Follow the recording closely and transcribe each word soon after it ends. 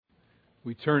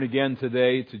We turn again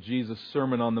today to Jesus'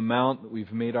 Sermon on the Mount.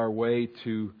 We've made our way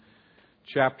to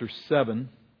chapter 7.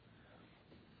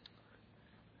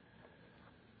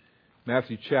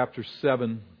 Matthew chapter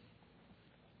 7.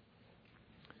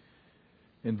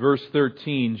 In verse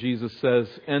 13, Jesus says,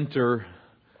 "Enter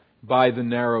by the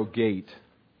narrow gate.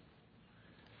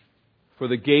 For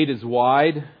the gate is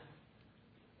wide,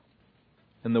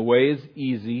 and the way is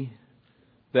easy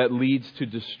that leads to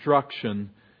destruction,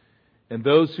 and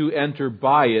those who enter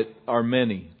by it are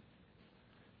many.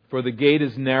 For the gate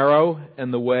is narrow,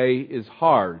 and the way is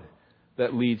hard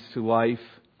that leads to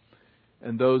life,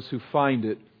 and those who find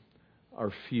it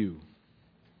are few."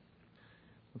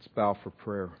 Let's bow for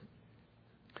prayer.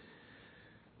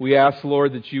 We ask,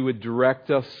 Lord, that you would direct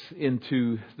us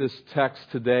into this text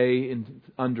today in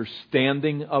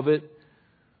understanding of it,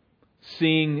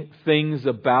 seeing things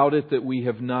about it that we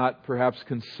have not perhaps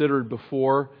considered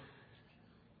before,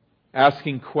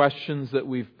 asking questions that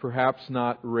we've perhaps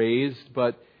not raised,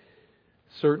 but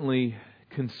certainly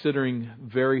considering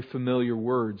very familiar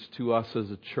words to us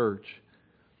as a church.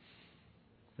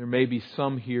 There may be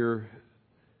some here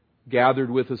gathered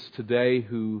with us today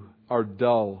who are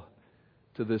dull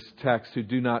to this text, who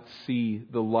do not see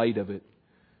the light of it,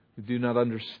 who do not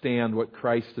understand what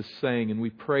Christ is saying. And we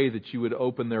pray that you would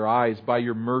open their eyes by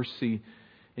your mercy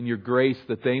and your grace,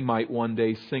 that they might one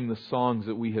day sing the songs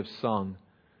that we have sung.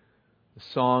 The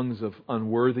songs of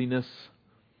unworthiness,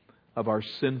 of our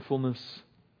sinfulness,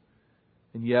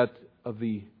 and yet of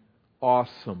the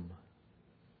awesome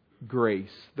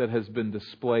grace that has been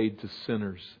displayed to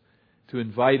sinners to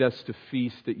invite us to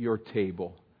feast at your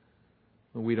table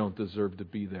when we don't deserve to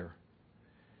be there.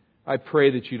 I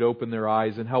pray that you'd open their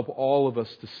eyes and help all of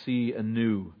us to see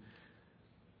anew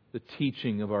the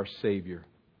teaching of our Savior.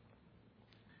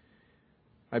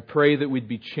 I pray that we'd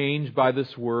be changed by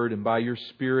this Word and by your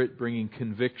Spirit bringing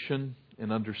conviction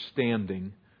and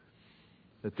understanding,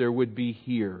 that there would be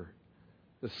here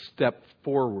a step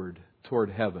forward toward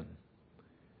heaven.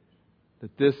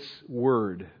 That this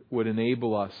Word would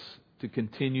enable us to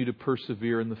continue to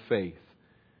persevere in the faith,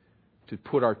 to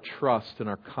put our trust and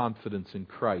our confidence in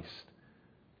Christ,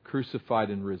 crucified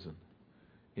and risen.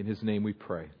 In His name we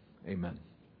pray. Amen.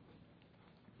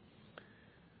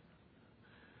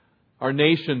 Our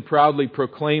nation proudly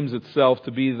proclaims itself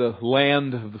to be the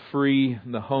land of the free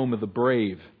and the home of the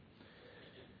brave.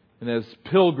 And as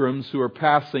pilgrims who are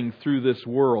passing through this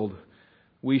world,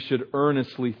 we should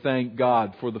earnestly thank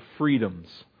God for the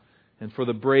freedoms and for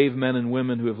the brave men and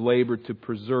women who have labored to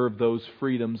preserve those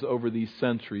freedoms over these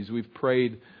centuries. We've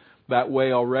prayed that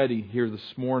way already here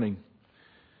this morning.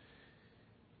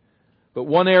 But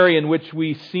one area in which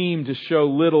we seem to show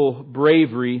little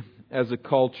bravery as a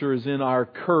culture is in our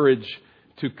courage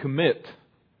to commit.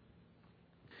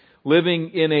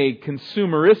 Living in a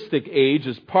consumeristic age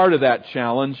as part of that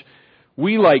challenge,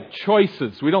 we like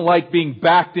choices. We don't like being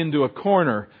backed into a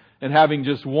corner and having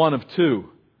just one of two.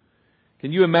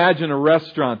 Can you imagine a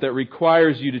restaurant that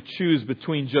requires you to choose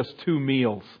between just two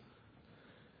meals?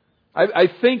 I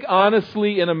think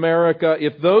honestly in America,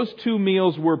 if those two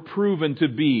meals were proven to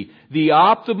be the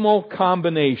optimal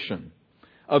combination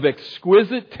of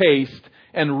exquisite taste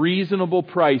and reasonable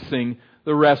pricing,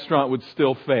 the restaurant would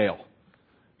still fail.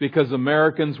 Because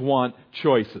Americans want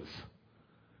choices.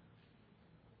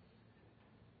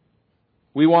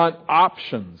 We want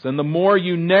options. And the more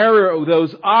you narrow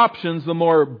those options, the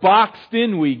more boxed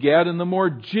in we get and the more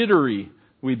jittery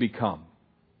we become.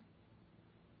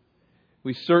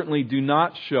 We certainly do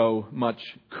not show much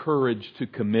courage to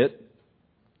commit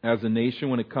as a nation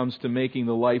when it comes to making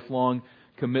the lifelong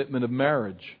commitment of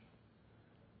marriage.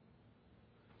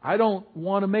 I don't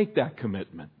want to make that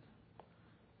commitment.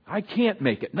 I can't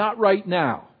make it. Not right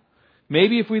now.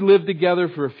 Maybe if we live together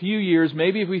for a few years,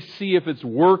 maybe if we see if it's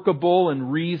workable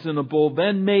and reasonable,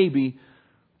 then maybe.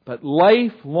 But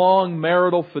lifelong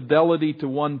marital fidelity to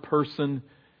one person,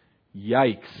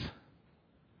 yikes.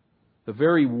 The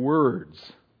very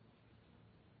words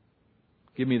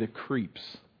give me the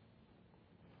creeps.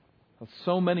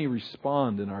 So many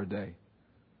respond in our day.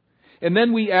 And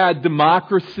then we add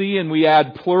democracy and we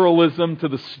add pluralism to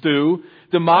the stew.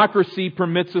 Democracy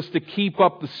permits us to keep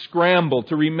up the scramble,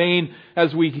 to remain,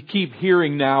 as we keep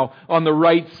hearing now, on the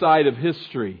right side of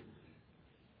history.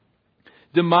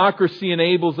 Democracy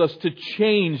enables us to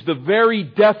change the very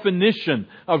definition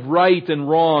of right and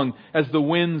wrong as the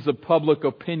winds of public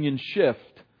opinion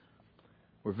shift.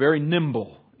 We're very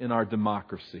nimble in our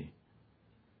democracy.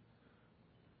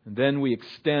 And then we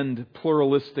extend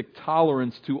pluralistic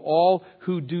tolerance to all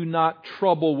who do not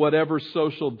trouble whatever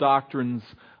social doctrines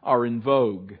are in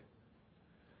vogue.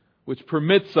 which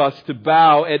permits us to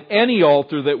bow at any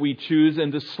altar that we choose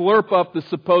and to slurp up the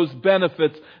supposed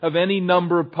benefits of any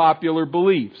number of popular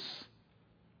beliefs.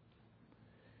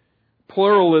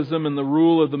 Pluralism and the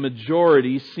rule of the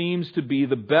majority seems to be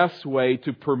the best way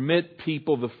to permit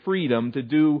people the freedom to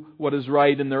do what is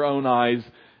right in their own eyes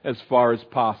as far as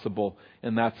possible,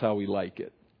 and that's how we like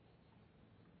it.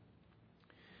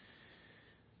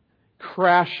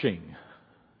 Crashing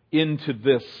into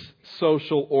this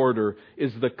social order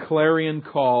is the clarion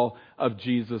call of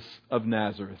Jesus of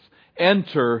Nazareth.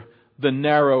 Enter the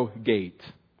narrow gate.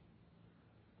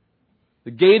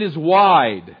 The gate is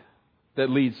wide that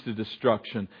leads to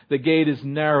destruction. The gate is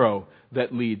narrow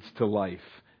that leads to life.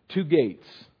 2 gates.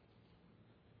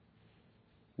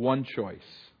 1 choice.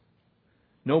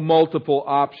 No multiple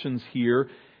options here.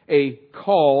 A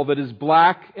call that is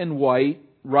black and white,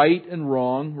 right and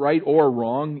wrong, right or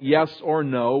wrong, yes or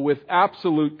no, with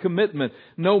absolute commitment.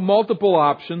 No multiple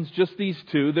options, just these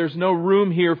 2. There's no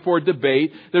room here for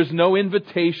debate. There's no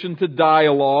invitation to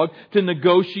dialogue, to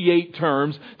negotiate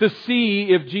terms, to see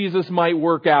if Jesus might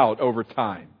work out over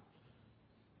time.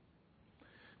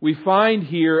 We find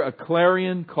here a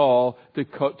clarion call to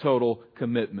total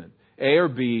commitment. A or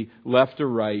B, left or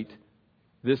right,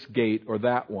 this gate or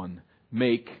that one.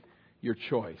 Make your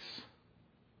choice.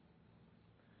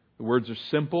 The words are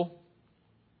simple.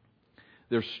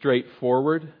 They're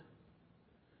straightforward.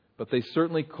 But they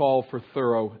certainly call for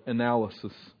thorough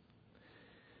analysis.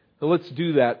 So let's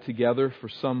do that together for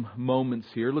some moments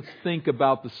here. Let's think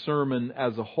about the sermon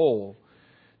as a whole.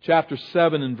 Chapter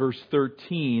 7 and verse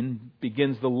 13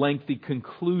 begins the lengthy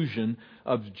conclusion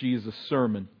of Jesus'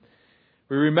 sermon.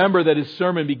 We remember that His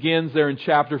sermon begins there in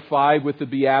chapter 5 with the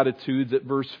Beatitudes at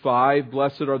verse 5.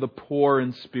 Blessed are the poor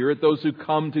in spirit, those who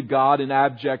come to God in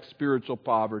abject spiritual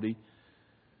poverty.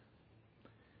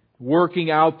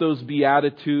 Working out those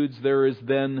Beatitudes, there is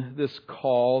then this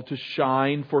call to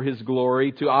shine for His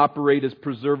glory, to operate as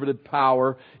preservative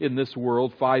power in this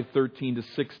world, 5:13 to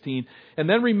 16. And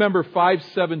then remember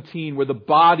 5:17, where the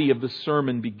body of the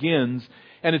sermon begins.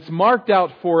 And it's marked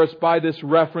out for us by this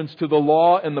reference to the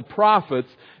law and the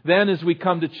prophets. Then as we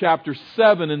come to chapter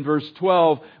 7 and verse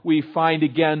 12, we find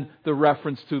again the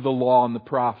reference to the law and the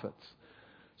prophets.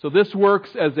 So this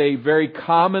works as a very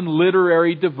common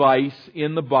literary device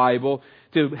in the Bible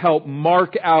to help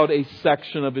mark out a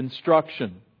section of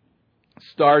instruction.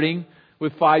 Starting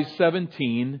with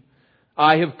 5:17,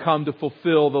 I have come to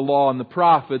fulfill the law and the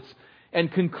prophets. And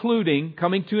concluding,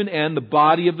 coming to an end, the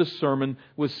body of the sermon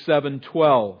was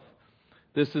 7:12.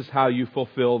 This is how you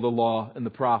fulfill the law and the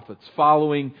prophets.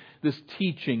 Following this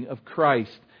teaching of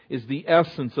Christ is the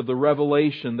essence of the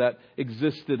revelation that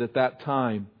existed at that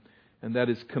time and that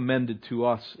is commended to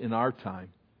us in our time.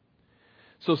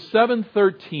 So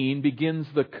 7:13 begins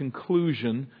the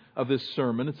conclusion of this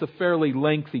sermon. It's a fairly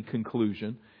lengthy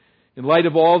conclusion. In light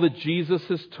of all that Jesus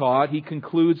has taught, He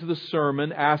concludes the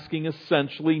sermon asking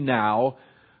essentially now,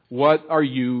 what are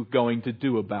you going to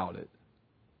do about it?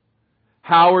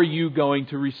 How are you going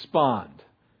to respond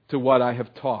to what I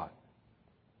have taught?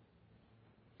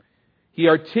 He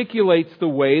articulates the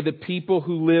way that people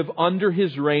who live under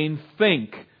His reign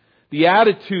think, the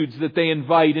attitudes that they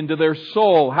invite into their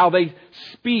soul, how they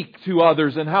speak to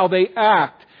others, and how they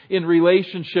act in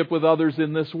relationship with others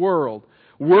in this world.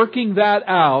 Working that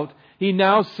out, He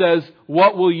now says,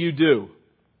 what will you do?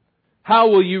 How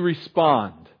will you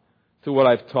respond to what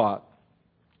I've taught?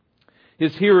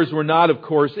 His hearers were not, of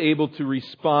course, able to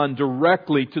respond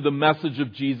directly to the message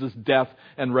of Jesus' death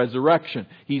and resurrection.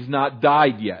 He's not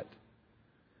died yet.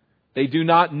 They do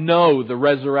not know the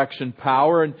resurrection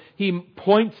power, and He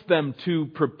points them to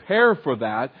prepare for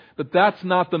that, but that's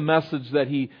not the message that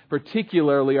He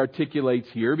particularly articulates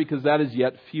here, because that is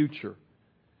yet future.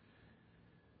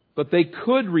 But they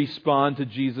could respond to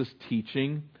Jesus'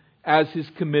 teaching as His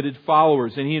committed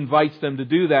followers, and He invites them to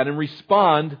do that. And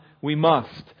respond, we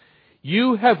must.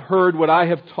 You have heard what I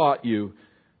have taught you,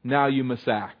 now you must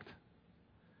act.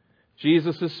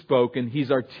 Jesus has spoken, He's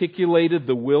articulated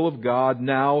the will of God,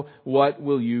 now what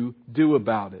will you do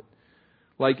about it?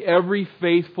 Like every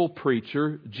faithful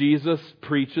preacher, Jesus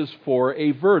preaches for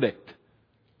a verdict.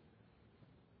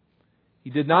 He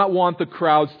did not want the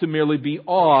crowds to merely be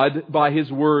awed by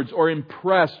His words or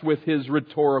impressed with His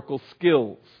rhetorical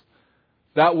skills.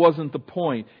 That wasn't the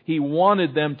point. He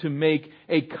wanted them to make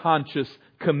a conscious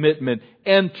commitment.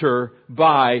 Enter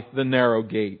by the narrow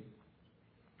gate.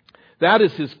 That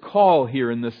is His call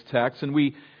here in this text. And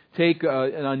we take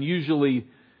an unusually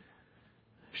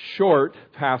short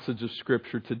passage of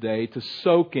Scripture today to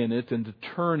soak in it and to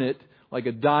turn it like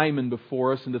a diamond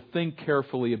before us and to think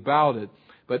carefully about it.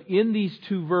 But in these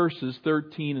two verses,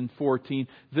 13 and 14,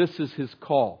 this is His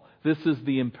call. This is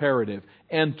the imperative.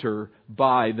 Enter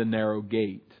by the narrow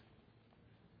gate.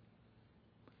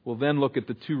 We'll then look at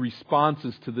the two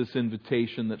responses to this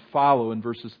invitation that follow in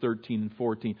verses 13 and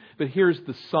 14. But here's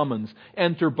the summons.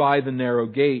 Enter by the narrow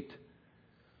gate.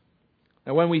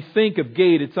 Now, when we think of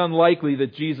gate, it's unlikely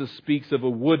that Jesus speaks of a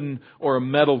wooden or a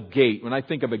metal gate. When I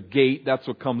think of a gate, that's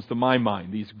what comes to my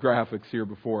mind, these graphics here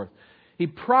before us. He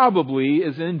probably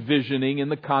is envisioning, in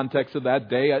the context of that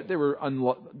day, there were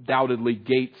undoubtedly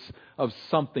gates of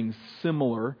something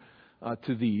similar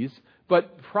to these,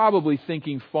 but probably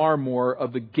thinking far more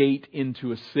of the gate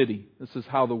into a city. This is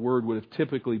how the word would have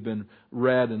typically been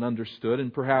read and understood,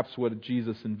 and perhaps what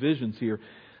Jesus envisions here.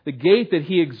 The gate that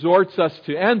He exhorts us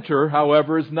to enter,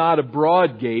 however, is not a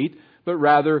broad gate, but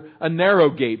rather a narrow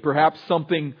gate. Perhaps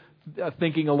something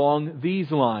thinking along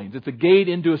these lines. It's a gate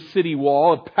into a city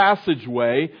wall, a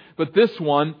passageway, but this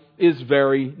one is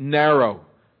very narrow.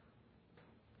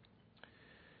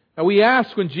 Now we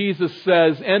ask when Jesus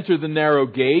says, enter the narrow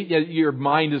gate, your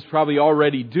mind is probably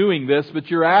already doing this,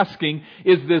 but you're asking,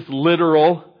 is this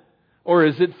literal or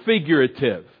is it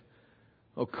figurative?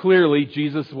 Well, clearly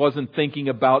Jesus wasn't thinking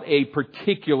about a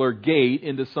particular gate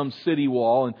into some city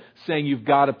wall and saying you've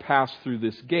got to pass through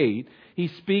this gate. He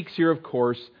speaks here, of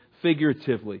course,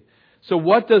 figuratively. So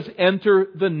what does enter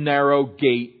the narrow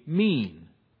gate mean?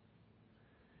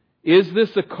 Is this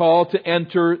a call to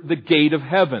enter the gate of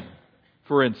heaven,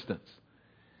 for instance?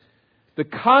 The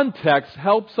context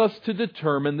helps us to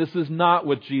determine this is not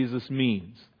what Jesus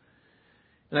means.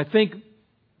 And I think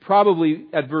probably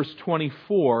at verse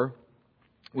 24,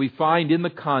 we find in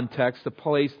the context a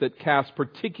place that casts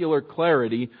particular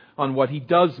clarity on what He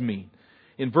does mean.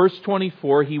 In verse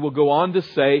 24, He will go on to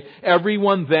say,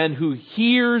 everyone then who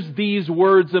hears these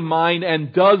words of mine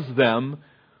and does them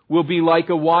will be like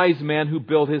a wise man who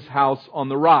built his house on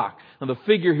the rock. Now the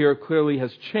figure here clearly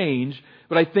has changed,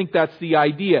 but I think that's the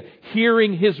idea.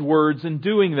 Hearing His words and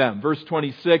doing them. Verse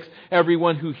 26,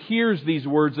 everyone who hears these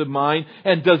words of mine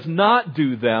and does not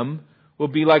do them will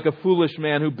be like a foolish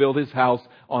man who built his house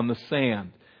on the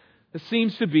sand. This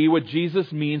seems to be what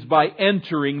Jesus means by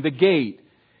entering the gate.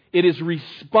 It is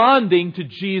responding to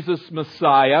Jesus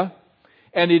Messiah,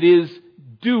 and it is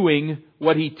doing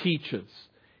what He teaches.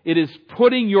 It is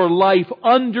putting your life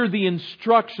under the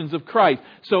instructions of Christ.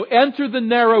 So enter the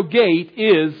narrow gate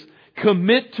is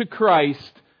commit to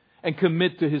Christ and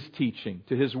commit to His teaching,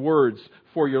 to His words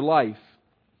for your life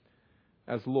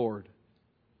as Lord.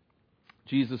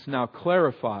 Jesus now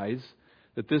clarifies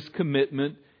that this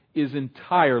commitment is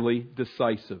entirely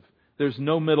decisive. There's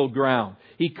no middle ground.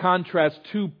 He contrasts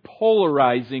two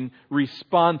polarizing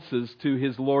responses to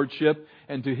His Lordship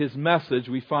and to His message.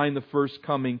 We find the first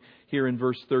coming here in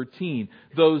verse 13.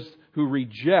 Those who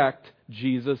reject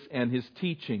Jesus and His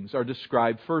teachings are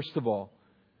described first of all.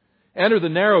 Enter the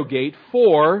narrow gate,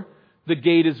 for the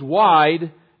gate is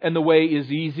wide and the way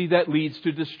is easy that leads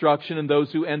to destruction, and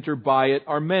those who enter by it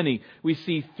are many. We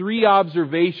see three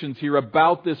observations here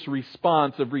about this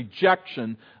response of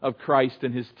rejection of Christ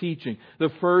and His teaching.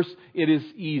 The first, it is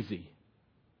easy.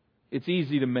 It's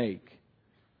easy to make.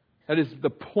 That is the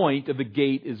point of the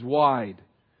gate is wide.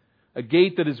 A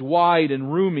gate that is wide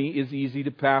and roomy is easy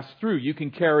to pass through. You can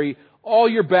carry all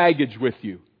your baggage with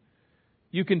you.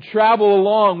 You can travel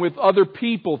along with other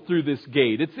people through this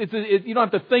gate. You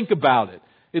don't have to think about it.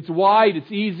 It's wide,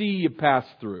 it's easy, you pass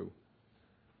through.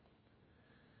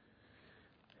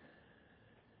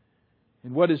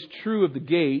 And what is true of the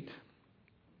gate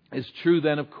is true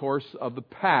then, of course, of the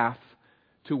path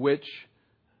to which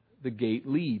the gate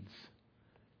leads.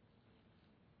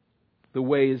 The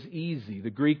way is easy. The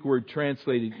Greek word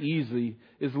translated easy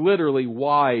is literally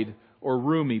wide or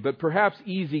roomy, but perhaps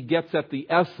easy gets at the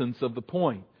essence of the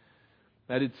point,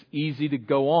 that it's easy to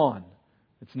go on.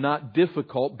 It's not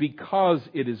difficult because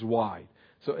it is wide.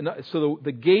 So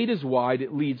the gate is wide.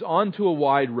 It leads onto a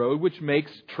wide road, which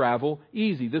makes travel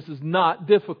easy. This is not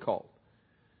difficult.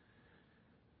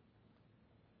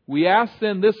 We ask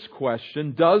then this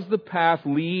question, does the path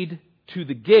lead to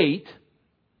the gate,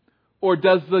 or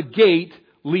does the gate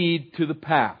lead to the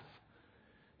path?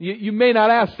 You may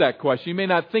not ask that question. You may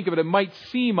not think of it. It might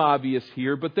seem obvious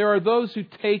here, but there are those who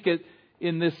take it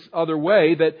in this other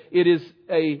way, that it is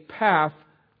a path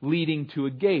leading to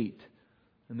a gate.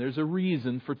 And there's a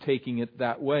reason for taking it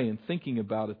that way and thinking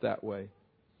about it that way.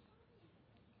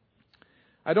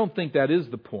 I don't think that is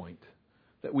the point,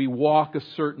 that we walk a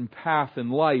certain path in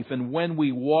life, and when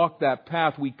we walk that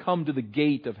path, we come to the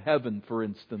gate of heaven, for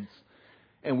instance,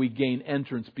 and we gain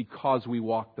entrance because we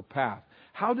walk the path.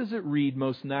 How does it read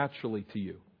most naturally to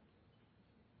you?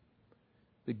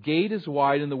 The gate is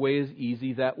wide and the way is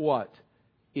easy that what?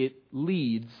 It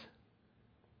leads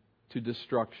to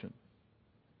destruction.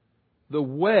 The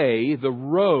way, the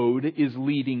road, is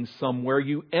leading somewhere.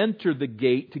 You enter the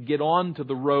gate to get onto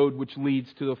the road which leads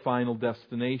to the final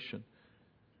destination.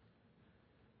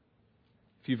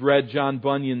 If you've read John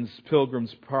Bunyan's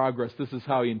Pilgrim's Progress, this is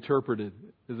how he interpreted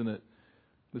it, isn't it?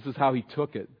 This is how he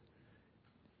took it.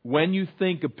 When you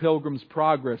think of Pilgrim's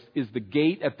Progress, is the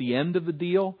gate at the end of the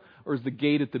deal or is the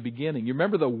gate at the beginning? You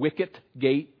remember the wicket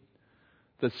gate?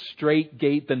 The straight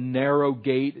gate, the narrow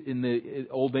gate in the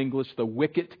Old English, the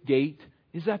wicket gate,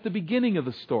 is at the beginning of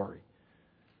the story.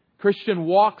 Christian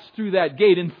walks through that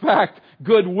gate. In fact,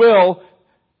 goodwill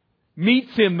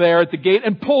meets him there at the gate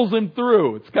and pulls him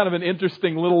through. It's kind of an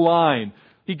interesting little line.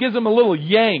 He gives him a little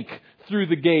yank through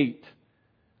the gate.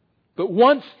 But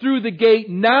once through the gate,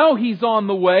 now he's on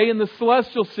the way, and the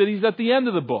celestial city is at the end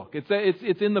of the book.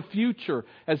 It's in the future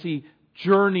as he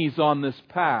journeys on this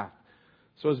path.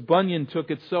 So as Bunyan took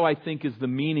it, so I think is the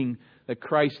meaning that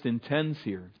Christ intends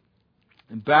here.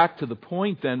 And back to the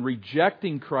point then,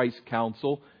 rejecting Christ's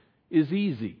counsel is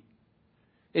easy.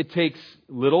 It takes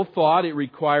little thought, it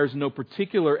requires no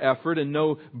particular effort and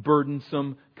no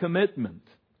burdensome commitment.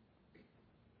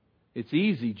 It's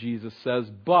easy, Jesus says,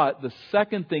 but the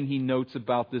second thing he notes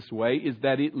about this way is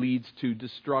that it leads to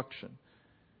destruction.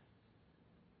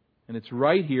 And it's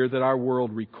right here that our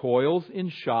world recoils in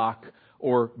shock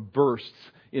or bursts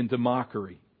into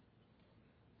mockery.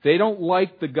 They don't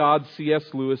like the God C.S.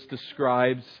 Lewis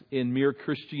describes in Mere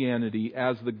Christianity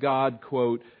as the God,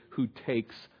 quote, who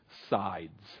takes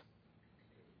sides.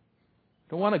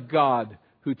 Don't want a God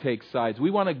who takes sides.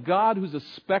 We want a God who's a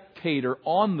spectator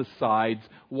on the sides,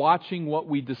 watching what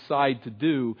we decide to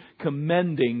do,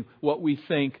 commending what we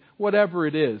think, whatever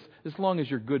it is, as long as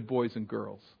you're good boys and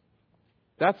girls.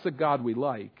 That's the God we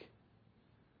like.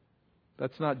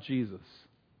 That's not Jesus.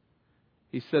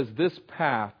 He says this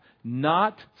path,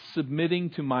 not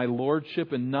submitting to my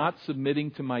lordship and not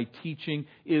submitting to my teaching,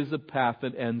 is a path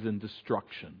that ends in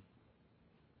destruction.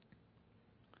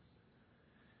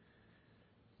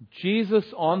 Jesus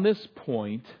on this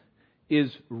point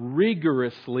is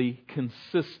rigorously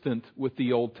consistent with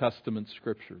the Old Testament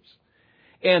Scriptures.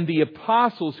 And the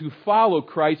apostles who follow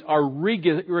Christ are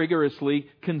rigorously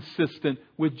consistent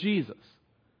with Jesus.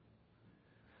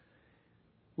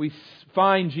 We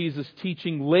find Jesus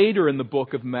teaching later in the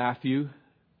book of Matthew,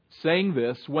 saying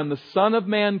this, when the Son of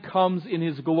Man comes in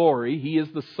His glory, He is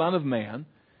the Son of Man.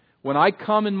 When I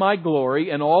come in my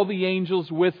glory and all the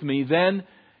angels with me, then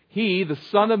He, the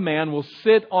Son of Man, will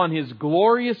sit on His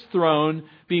glorious throne.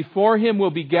 Before Him will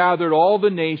be gathered all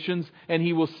the nations, and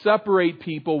He will separate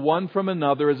people one from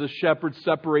another as a shepherd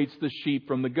separates the sheep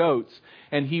from the goats.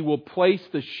 And He will place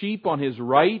the sheep on His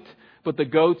right, but the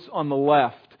goats on the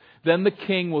left. Then the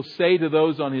King will say to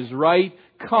those on His right,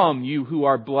 come, you who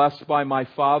are blessed by my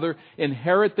Father,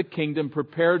 inherit the kingdom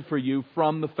prepared for you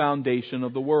from the foundation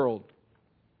of the world.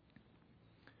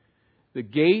 The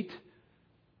gate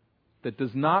that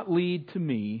does not lead to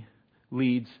me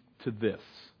leads to this,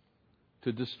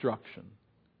 to destruction.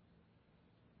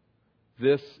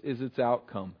 This is its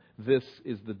outcome. This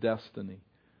is the destiny.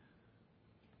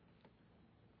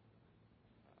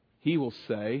 He will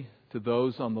say to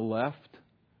those on the left,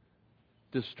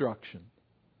 destruction.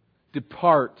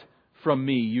 Depart from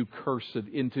me, you cursed,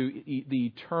 into the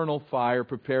eternal fire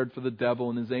prepared for the devil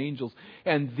and his angels.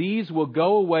 And these will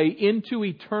go away into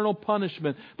eternal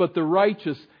punishment, but the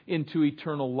righteous into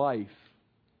eternal life.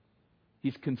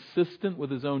 He's consistent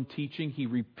with His own teaching. He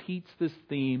repeats this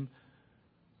theme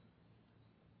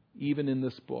even in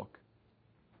this book.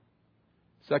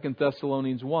 2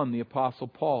 Thessalonians 1, the Apostle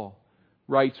Paul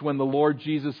writes, when the Lord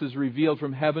Jesus is revealed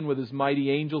from heaven with His mighty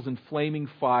angels in flaming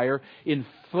fire,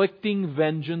 inflicting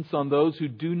vengeance on those who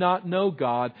do not know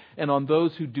God and on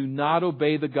those who do not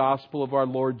obey the gospel of our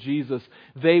Lord Jesus,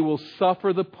 they will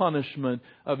suffer the punishment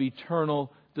of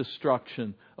eternal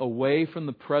destruction, away from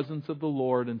the presence of the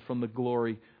Lord and from the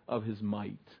glory of His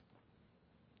might.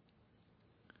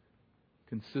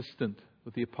 Consistent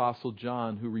with the Apostle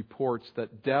John, who reports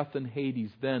that death and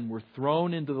Hades then were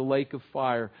thrown into the lake of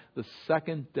fire, the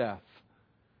second death.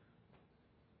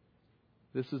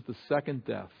 This is the second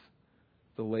death,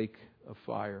 the lake of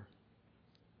fire.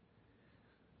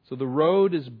 So the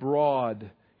road is broad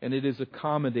and it is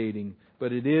accommodating,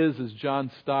 but it is, as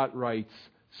John Stott writes,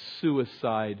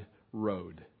 suicide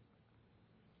road.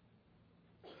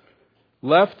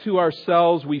 Left to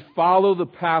ourselves, we follow the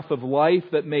path of life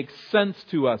that makes sense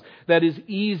to us, that is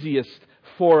easiest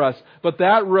for us. But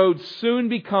that road soon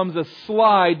becomes a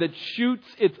slide that shoots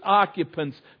its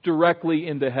occupants directly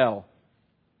into hell.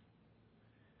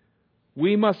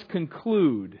 we must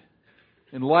conclude,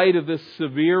 in light of this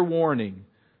severe warning,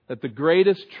 that the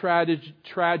greatest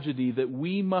tragedy that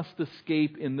we must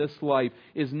escape in this life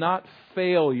is not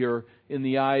failure in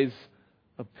the eyes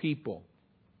of people,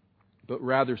 but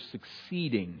rather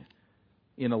succeeding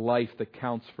in a life that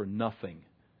counts for nothing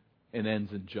and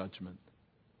ends in judgment.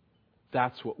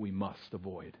 That's what we must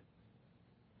avoid.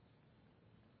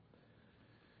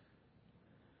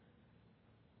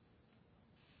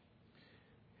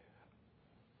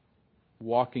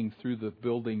 Walking through the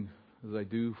building, as I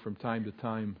do from time to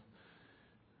time,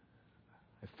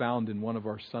 I found in one of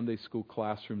our Sunday school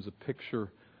classrooms a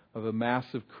picture of a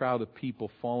massive crowd of people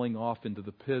falling off into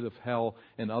the pit of hell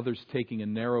and others taking a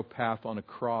narrow path on a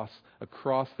cross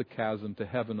across the chasm to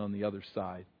heaven on the other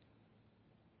side.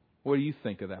 What do you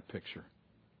think of that picture?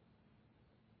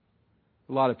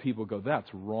 A lot of people go, that's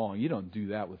wrong. You don't do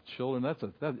that with children.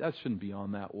 That shouldn't be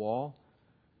on that wall.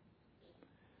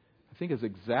 I think it's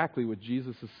exactly what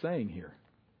Jesus is saying here.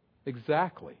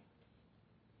 Exactly.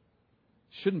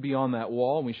 Shouldn't be on that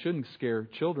wall, and we shouldn't scare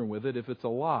children with it if it's a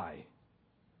lie.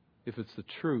 If it's the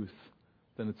truth,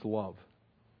 then it's love.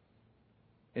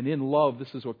 And in love,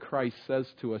 this is what Christ says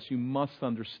to us. You must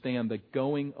understand that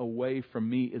going away from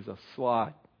me is a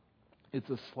slide. It's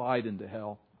a slide into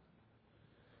hell.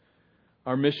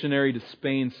 Our missionary to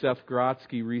Spain, Seth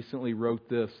Grotsky, recently wrote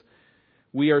this: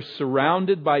 we are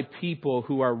surrounded by people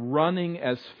who are running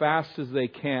as fast as they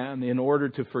can in order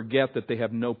to forget that they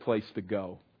have no place to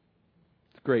go.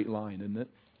 It's a great line, isn't it?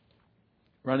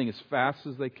 Running as fast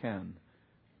as they can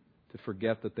to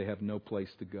forget that they have no place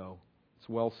to go. It's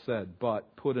well said,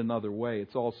 but put another way,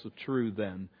 it's also true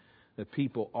then that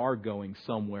people are going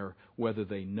somewhere whether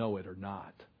they know it or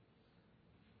not.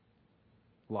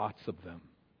 Lots of them.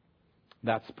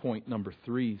 That's point number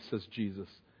 3, says Jesus.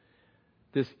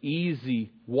 This easy,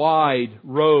 wide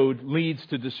road leads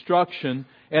to destruction,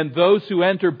 and those who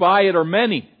enter by it are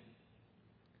many.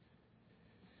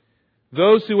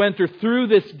 Those who enter through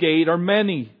this gate are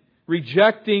many.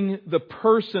 Rejecting the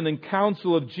person and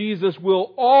counsel of Jesus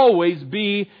will always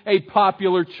be a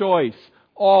popular choice.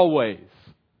 Always.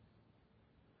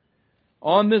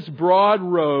 On this broad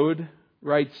road,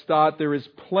 writes Stott, there is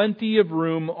plenty of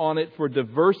room on it for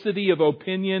diversity of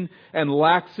opinion and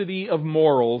laxity of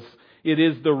morals. It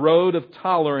is the road of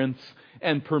tolerance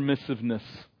and permissiveness.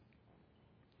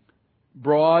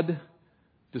 Broad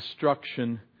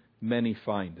destruction, many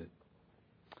find it.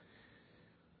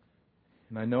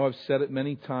 And I know I've said it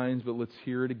many times, but let's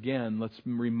hear it again. Let's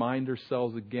remind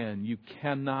ourselves again. You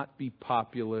cannot be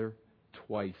popular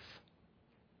twice.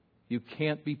 You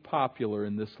can't be popular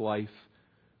in this life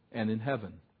and in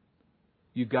heaven.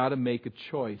 You've got to make a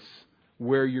choice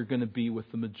where you're going to be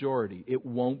with the majority. It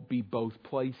won't be both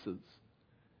places.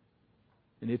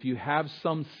 And if you have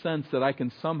some sense that I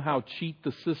can somehow cheat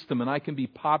the system and I can be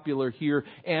popular here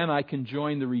and I can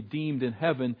join the redeemed in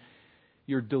heaven,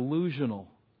 you're delusional.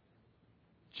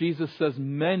 Jesus says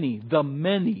the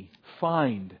many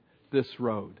find this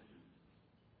road.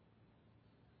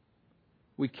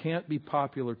 We can't be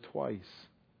popular twice.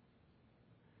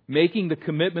 Making the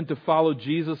commitment to follow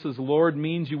Jesus as Lord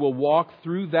means you will walk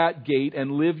through that gate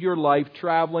and live your life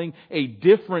traveling a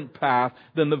different path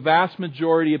than the vast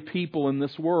majority of people in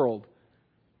this world.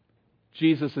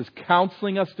 Jesus is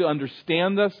counseling us to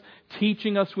understand this,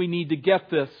 teaching us we need to get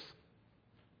this.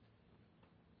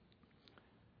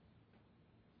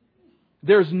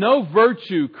 There's no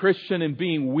virtue, Christian, in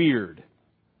being weird.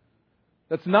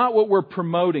 That's not what we're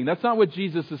promoting. That's not what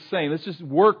Jesus is saying. Let's just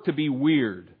work to be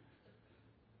weird.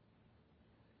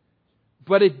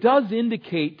 But it does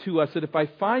indicate to us that if I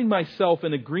find myself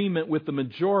in agreement with the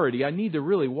majority, I need to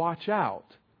really watch out.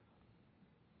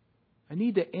 I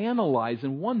need to analyze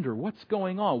and wonder what's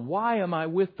going on. Why am I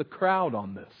with the crowd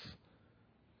on this?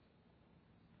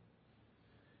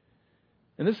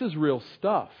 And this is real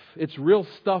stuff. It's real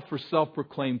stuff for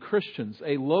self-proclaimed Christians.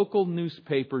 A local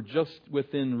newspaper just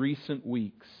within recent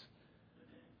weeks,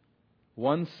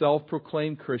 one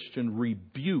self-proclaimed Christian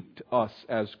rebuked us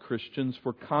as Christians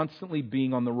for constantly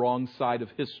being on the wrong side of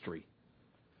history,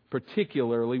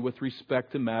 particularly with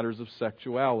respect to matters of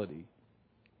sexuality.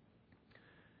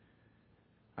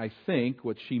 I think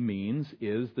what she means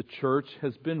is the church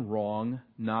has been wrong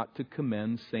not to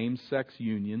commend same-sex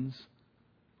unions,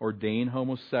 ordain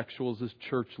homosexuals as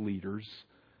church leaders,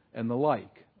 and the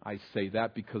like. I say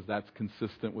that because that's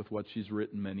consistent with what she's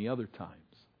written many other times.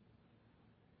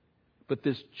 But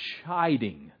this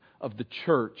chiding of the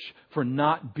church for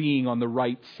not being on the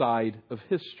right side of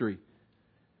history.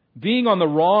 Being on the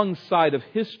wrong side of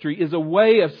history is a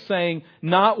way of saying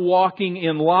not walking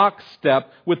in lockstep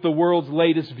with the world's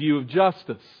latest view of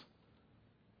justice.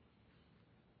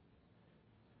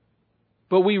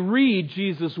 But we read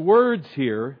Jesus' words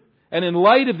here, and in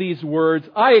light of these words,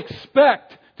 I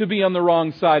expect to be on the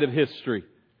wrong side of history.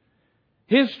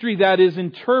 History that is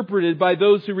interpreted by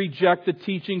those who reject the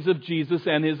teachings of Jesus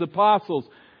and His apostles.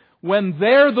 When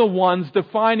they're the ones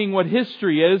defining what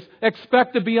history is,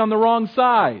 expect to be on the wrong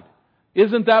side.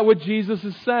 Isn't that what Jesus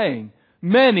is saying?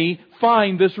 Many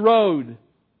find this road.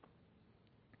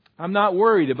 I'm not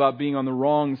worried about being on the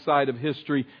wrong side of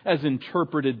history as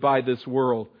interpreted by this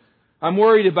world. I'm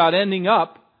worried about ending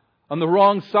up on the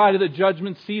wrong side of the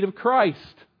judgment seat of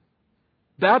Christ.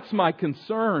 That's my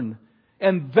concern.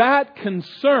 And that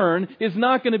concern is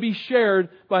not going to be shared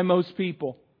by most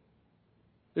people.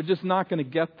 They're just not going to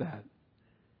get that.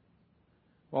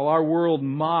 While our world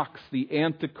mocks the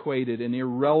antiquated and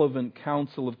irrelevant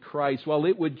counsel of Christ, while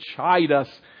it would chide us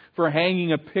for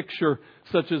hanging a picture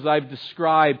such as I've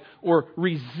described, or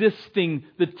resisting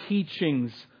the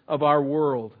teachings of our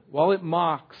world, while it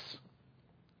mocks,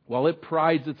 while it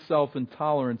prides itself in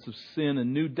tolerance of sin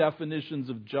and new definitions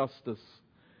of justice,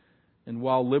 and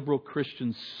while liberal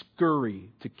Christians scurry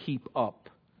to keep up,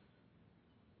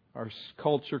 our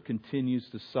culture continues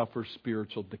to suffer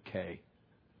spiritual decay.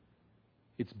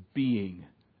 It's being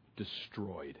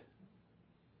destroyed.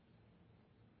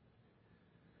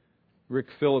 Rick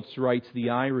Phillips writes, the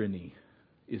irony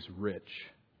is rich.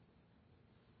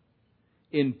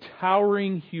 In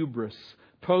towering hubris,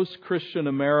 post-Christian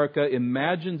America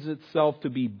imagines itself to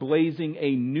be blazing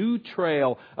a new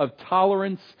trail of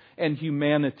tolerance and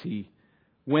humanity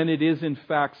when it is in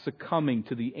fact succumbing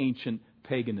to the ancient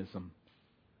paganism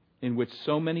in which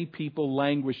so many people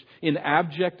languished in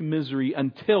abject misery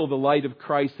until the light of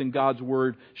Christ and God's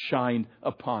Word shined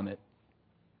upon it.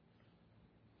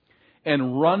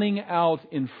 And running out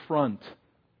in front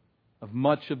of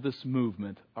much of this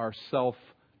movement are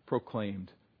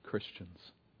self-proclaimed Christians,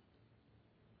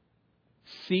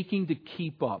 seeking to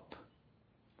keep up,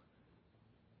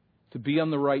 to be on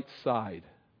the right side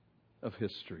of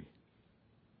history.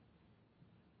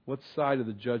 What side of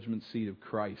the judgment seat of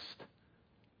Christ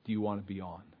do you want to be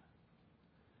on?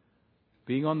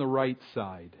 Being on the right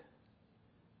side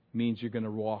means you're going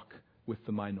to walk with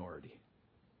the minority.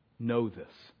 Know this.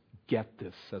 Get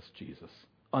this, says Jesus.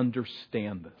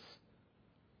 Understand this.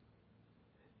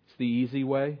 It's the easy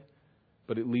way,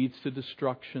 but it leads to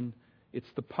destruction. It's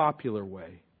the popular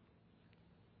way.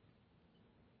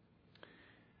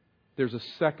 There's a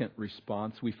second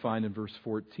response we find in verse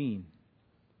 14.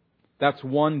 That's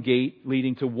one gate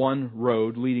leading to one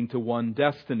road, leading to one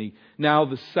destiny. Now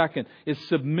the second is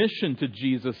submission to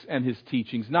Jesus and His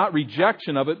teachings. Not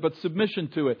rejection of it, but submission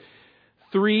to it.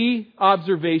 3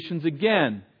 observations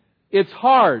again. It's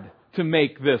hard to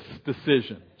make this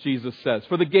decision, Jesus says.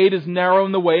 For the gate is narrow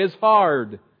and the way is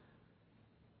hard.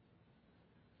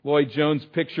 Lloyd Jones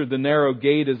pictured the narrow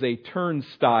gate as a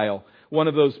turnstile. One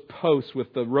of those posts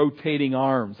with the rotating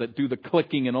arms that do the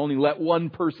clicking and only let one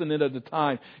person in at a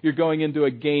time. You're going into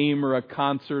a game or a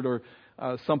concert or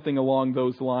something along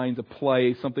those lines, a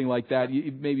play, something like that.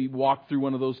 You maybe walk through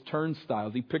one of those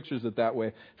turnstiles. He pictures it that way.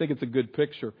 I think it's a good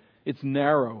picture. It's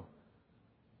narrow.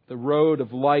 The road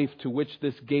of life to which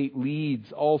this gate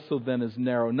leads also then is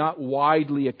narrow, not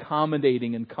widely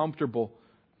accommodating and comfortable.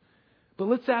 But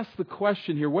let's ask the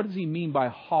question here, what does he mean by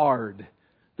hard?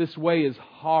 This way is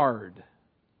hard.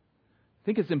 I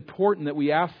think it's important that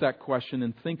we ask that question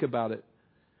and think about it.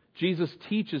 Jesus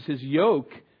teaches His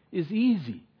yoke is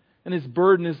easy and His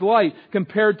burden is light.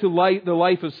 Compared to the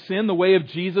life of sin, the way of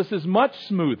Jesus is much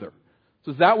smoother.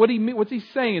 So is that what what's He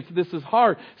saying? This is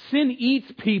hard. Sin eats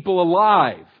people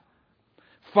alive.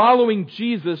 Following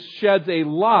Jesus sheds a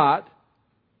lot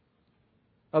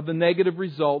of the negative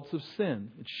results of sin.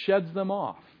 It sheds them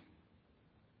off.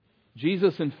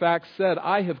 Jesus, in fact, said,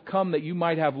 I have come that you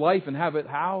might have life and have it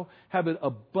how? Have it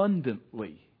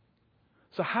abundantly.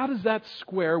 So how does that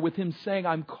square with Him saying,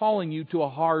 I'm calling you to a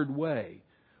hard way?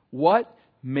 What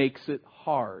makes it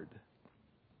hard?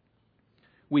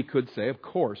 We could say, of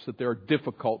course, that there are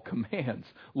difficult commands.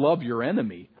 Love your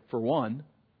enemy, for one.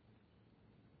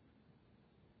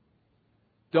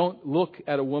 Don't look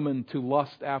at a woman to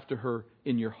lust after her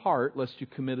in your heart, lest you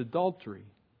commit adultery.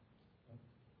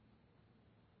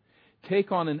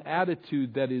 Take on an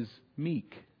attitude that is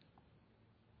meek,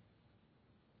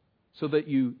 so that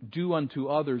you do unto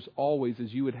others always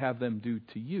as you would have them do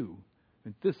to you.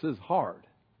 And this is hard.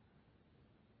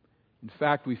 In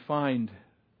fact, we find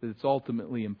that it's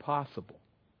ultimately impossible.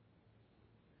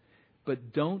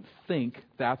 But don't think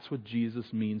that's what Jesus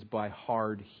means by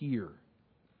hard here,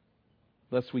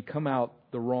 lest we come out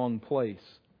the wrong place.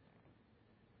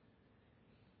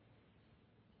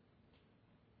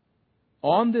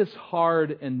 On this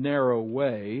hard and narrow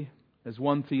way, As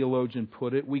one theologian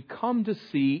put it, we come to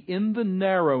see in the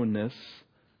narrowness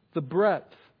the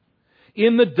breadth,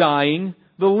 in the dying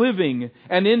the living,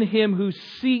 and in Him who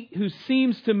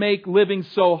seems to make living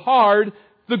so hard,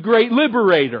 the great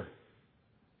liberator.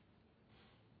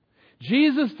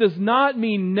 Jesus does not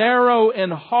mean narrow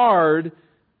and hard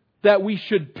that we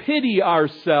should pity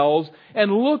ourselves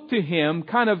and look to Him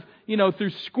kind of,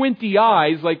 through squinty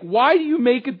eyes, like, why do you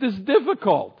make it this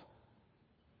difficult?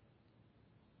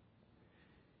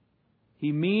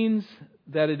 He means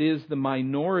that it is the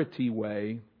minority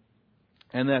way,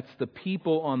 and that's the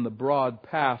people on the broad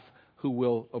path who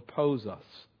will oppose us.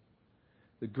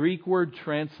 The Greek word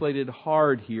translated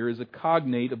hard here is a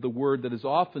cognate of the word that is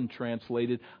often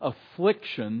translated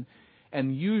affliction,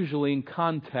 and usually in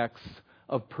context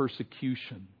of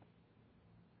persecution.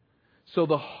 So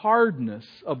the hardness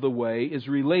of the way is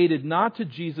related not to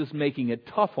Jesus making it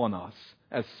tough on us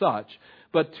as such,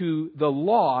 but to the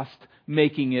lost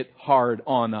making it hard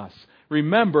on us.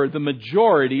 Remember, the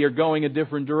majority are going a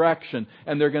different direction,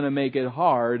 and they're going to make it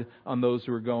hard on those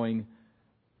who are going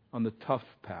on the tough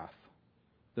path,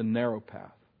 the narrow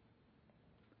path.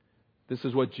 This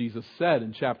is what Jesus said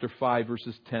in chapter 5,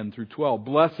 verses 10 through 12.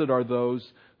 Blessed are those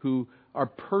who are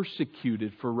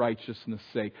persecuted for righteousness'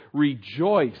 sake.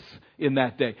 Rejoice in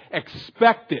that day.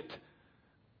 Expect it.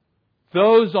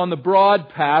 Those on the broad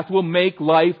path will make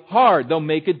life hard. They'll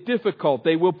make it difficult.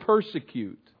 They will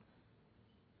persecute.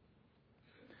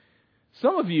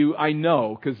 Some of you, I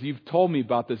know, because you've told me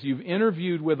about this, you've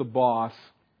interviewed with a boss,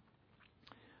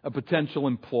 a potential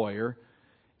employer,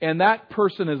 and that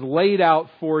person has laid out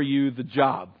for you the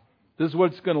job. This is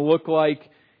what it's going to look like.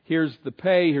 Here's the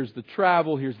pay, here's the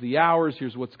travel, here's the hours,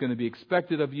 here's what's going to be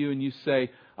expected of you, and you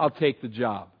say, I'll take the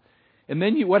job. And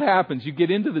then what happens? You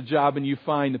get into the job and you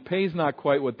find the pay's not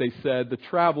quite what they said, the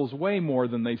travel's way more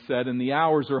than they said, and the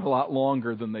hours are a lot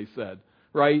longer than they said,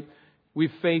 right?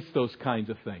 We've faced those kinds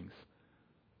of things.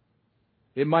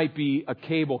 It might be a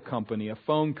cable company, a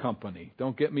phone company.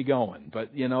 Don't get me going.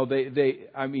 But,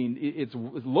 it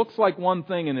looks like one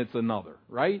thing and it's another,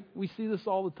 right? We see this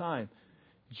all the time.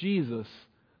 Jesus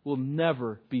will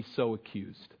never be so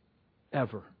accused.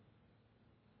 Ever.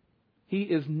 He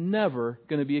is never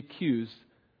going to be accused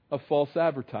of false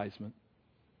advertisement.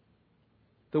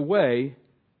 The way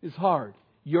is hard.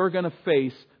 You're going to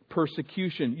face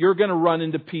persecution. You're going to run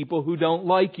into people who don't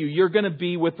like you. You're going to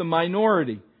be with the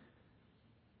minority.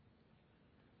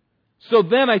 So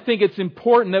then I think it's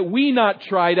important that we not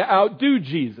try to outdo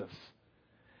Jesus.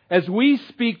 As we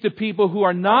speak to people who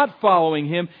are not following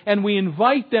Him and we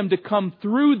invite them to come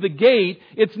through the gate,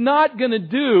 it's not going to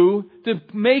do to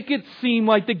make it seem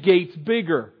like the gate's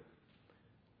bigger.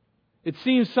 It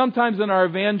seems sometimes in our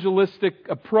evangelistic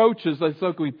approaches, it's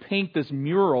like we paint this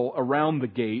mural around the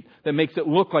gate that makes it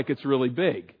look like it's really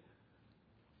big.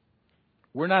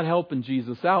 We're not helping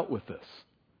Jesus out with this.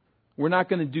 We're not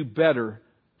going to do better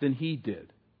than He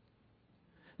did.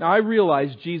 Now, I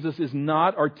realize Jesus is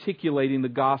not articulating the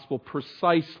gospel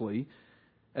precisely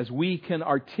as we can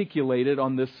articulate it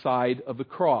on this side of the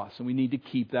cross. And we need to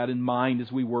keep that in mind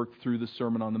as we work through the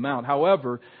Sermon on the Mount.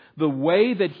 However, the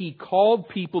way that He called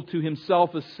people to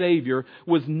Himself as Savior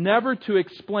was never to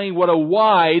explain what a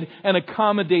wide and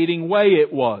accommodating way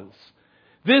it was.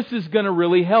 This is going to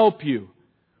really help you.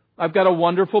 I've got a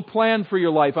wonderful plan for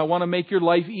your life. I want to make your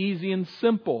life easy and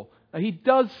simple. Now, He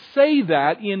does say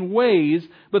that in ways,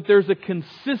 but there's a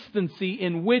consistency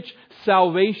in which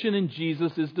salvation in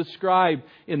Jesus is described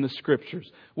in the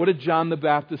Scriptures. What did John the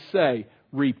Baptist say?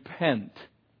 Repent.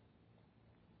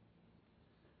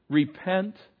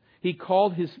 Repent. He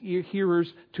called His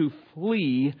hearers to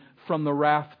flee from the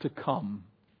wrath to come.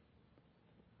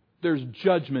 There's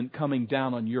judgment coming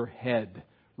down on your head.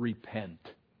 Repent.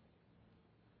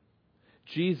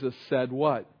 Jesus said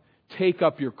what? Take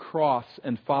up your cross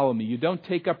and follow me. You don't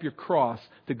take up your cross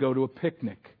to go to a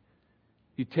picnic.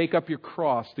 You take up your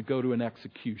cross to go to an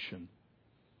execution.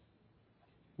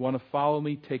 You want to follow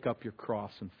me? Take up your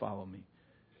cross and follow me.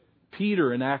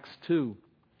 Peter in Acts 2.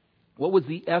 What was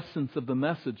the essence of the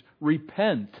message?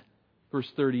 Repent.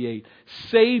 Verse 38.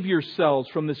 Save yourselves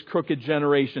from this crooked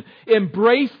generation.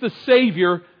 Embrace the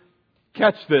Savior,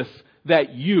 catch this,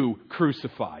 that you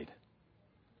crucified.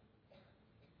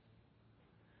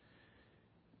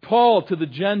 Paul to the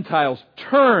Gentiles,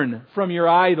 turn from your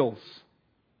idols.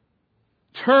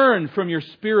 Turn from your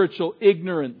spiritual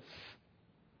ignorance.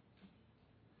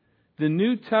 The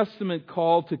New Testament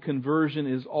call to conversion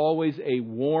is always a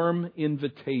warm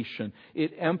invitation.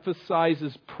 It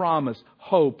emphasizes promise,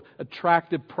 hope,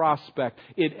 attractive prospect.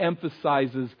 It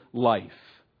emphasizes life.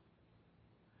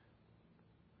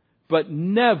 But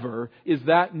never is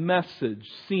that message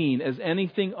seen as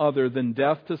anything other than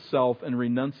death to self and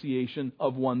renunciation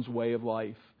of one's way of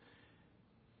life.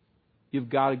 You've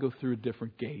got to go through a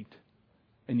different gate.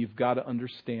 And you've got to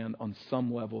understand on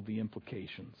some level the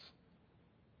implications.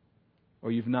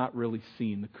 Or you've not really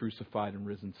seen the crucified and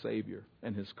risen Savior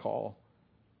and His call.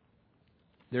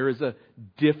 There is a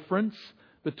difference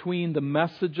between the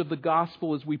message of the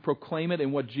gospel as we proclaim it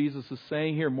and what Jesus is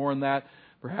saying here. More on that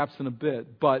perhaps in a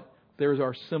bit. But there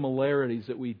are similarities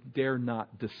that we dare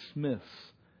not dismiss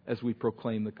as we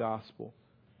proclaim the gospel.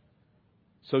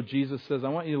 So Jesus says, I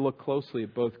want you to look closely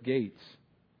at both gates.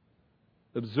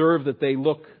 Observe that they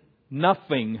look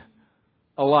nothing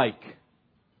alike.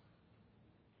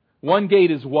 One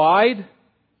gate is wide,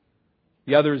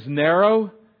 the other is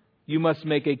narrow. You must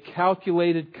make a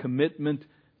calculated commitment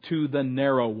to the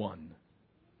narrow one.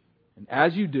 And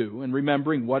as you do, and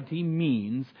remembering what He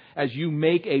means, as you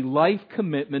make a life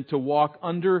commitment to walk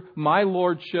under my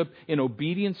lordship in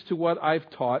obedience to what I've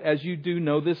taught, as you do,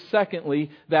 know this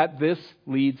secondly, that this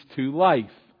leads to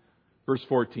life. Verse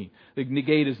 14. The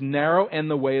gate is narrow and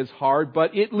the way is hard,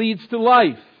 but it leads to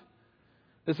life.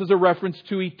 This is a reference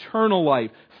to eternal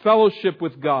life, fellowship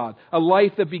with God, a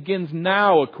life that begins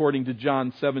now, according to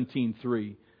John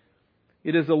 17:3.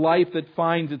 It is a life that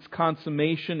finds its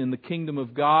consummation in the kingdom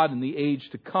of God in the age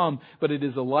to come, but it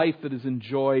is a life that is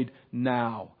enjoyed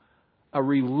now. A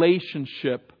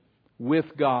relationship with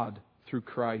God through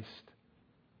Christ.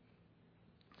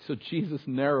 So Jesus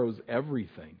narrows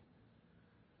everything.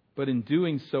 But in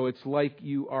doing so, it's like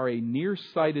you are a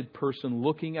nearsighted person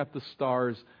looking at the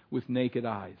stars with naked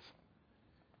eyes.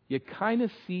 You kind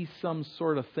of see some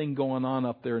sort of thing going on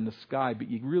up there in the sky, but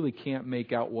you really can't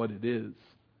make out what it is.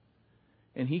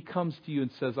 And He comes to you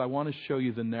and says, I want to show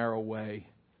you the narrow way.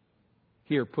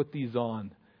 Here, put these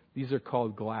on. These are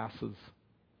called glasses.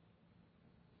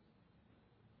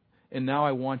 And now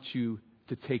I want you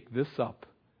to take this up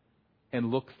and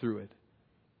look through it.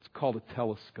 It's called a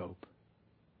telescope.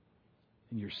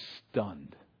 And you're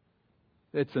stunned.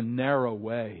 It's a narrow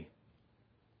way,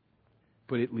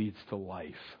 but it leads to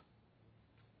life.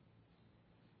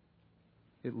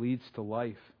 It leads to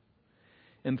life.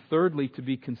 And thirdly, to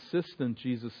be consistent,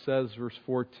 Jesus says, verse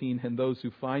 14, and those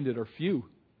who find it are few.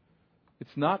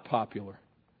 It's not popular.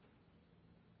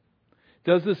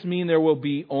 Does this mean there will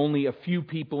be only a few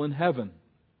people in heaven?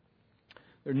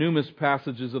 There are numerous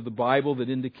passages of the Bible that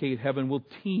indicate heaven will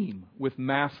teem with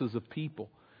masses of people.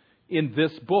 In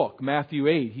this book, Matthew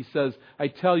 8, He says, I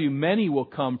tell you, many will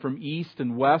come from east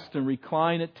and west and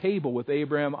recline at table with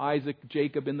Abraham, Isaac,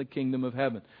 Jacob in the kingdom of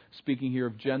heaven. Speaking here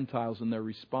of Gentiles and their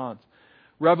response.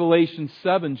 Revelation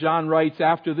 7, John writes,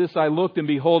 after this I looked and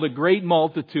behold a great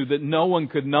multitude that no one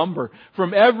could number,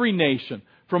 from every nation,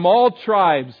 from all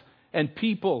tribes and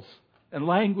peoples and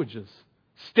languages,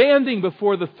 standing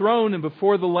before the throne and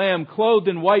before the Lamb, clothed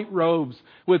in white robes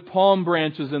with palm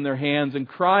branches in their hands, and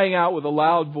crying out with a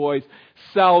loud voice,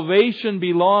 salvation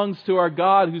belongs to our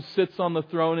God who sits on the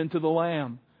throne and to the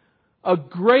Lamb. A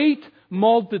great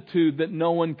multitude that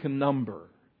no one can number.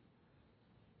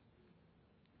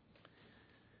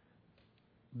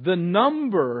 The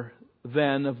number,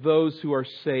 then, of those who are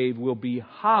saved will be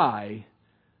high,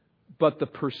 but the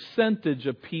percentage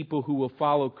of people who will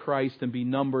follow Christ and be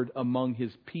numbered among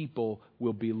His people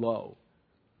will be low.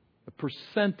 The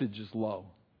percentage is low.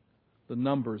 The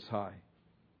number is high.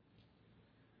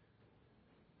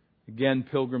 Again,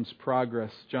 Pilgrim's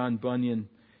Progress, John Bunyan.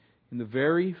 In the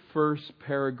very first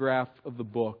paragraph of the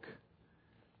book,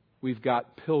 we've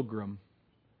got Pilgrim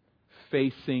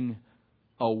facing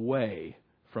away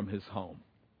from his home.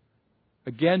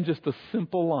 Again, just a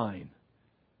simple line.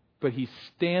 But he's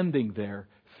standing there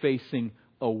facing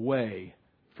away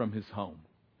from his home.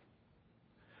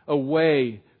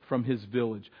 Away from his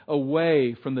village.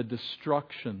 Away from the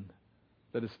destruction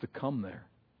that is to come there.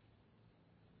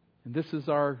 And this is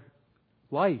our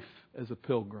life as a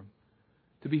pilgrim.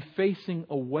 To be facing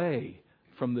away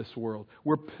from this world.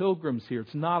 We're pilgrims here.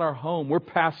 It's not our home. We're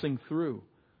passing through.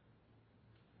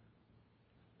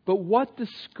 But what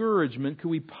discouragement could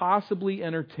we possibly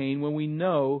entertain when we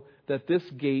know that this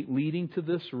gate leading to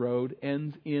this road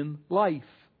ends in life?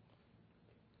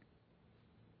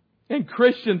 And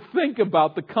Christian, think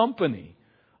about the company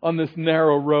on this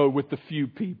narrow road with the few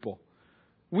people.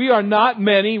 We are not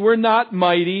many, we're not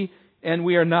mighty, and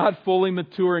we are not fully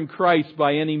mature in Christ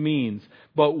by any means.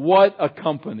 But what a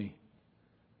company.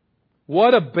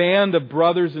 What a band of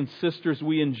brothers and sisters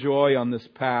we enjoy on this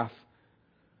path.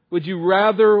 Would you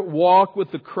rather walk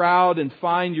with the crowd and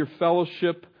find your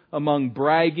fellowship among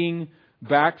bragging,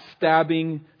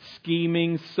 backstabbing,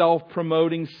 scheming,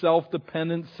 self-promoting,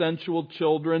 self-dependent, sensual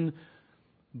children,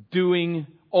 doing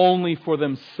only for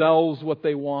themselves what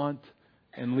they want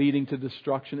and leading to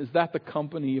destruction? Is that the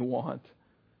company you want?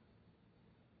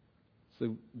 It's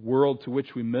the world to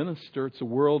which we minister. It's a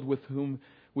world with whom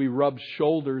we rub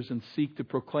shoulders and seek to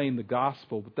proclaim the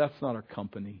gospel, but that's not our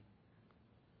company.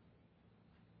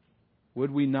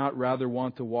 Would we not rather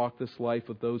want to walk this life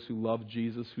with those who love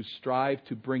Jesus, who strive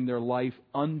to bring their life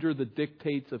under the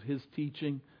dictates of His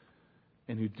teaching,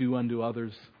 and who do unto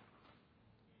others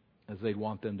as they'd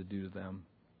want them to do to them?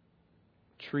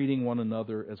 Treating one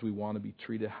another as we want to be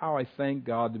treated. How I thank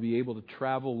God to be able to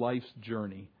travel life's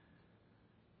journey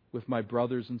with my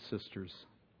brothers and sisters.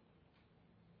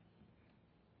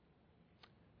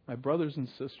 My brothers and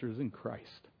sisters in Christ.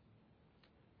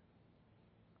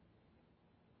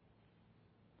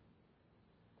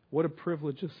 What a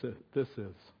privilege this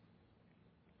is.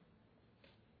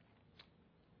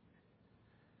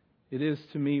 It is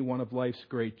to me one of life's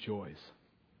great joys.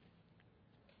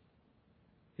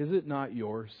 Is it not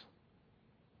yours?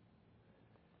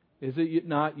 Is it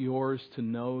not yours to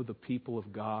know the people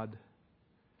of God?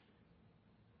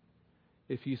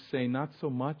 If you say, not so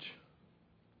much,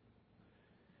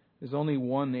 there's only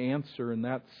one answer, and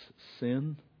that's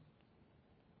sin.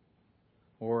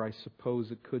 Or I suppose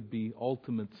it could be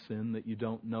ultimate sin, that you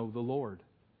don't know the Lord.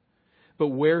 But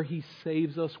where He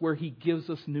saves us, where He gives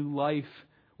us new life,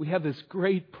 we have this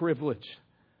great privilege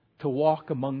to walk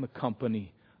among the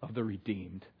company of the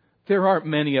redeemed. There aren't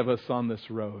many of us on this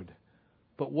road,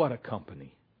 but what a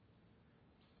company.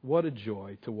 What a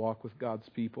joy to walk with God's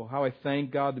people. How I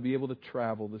thank God to be able to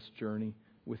travel this journey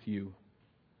with you.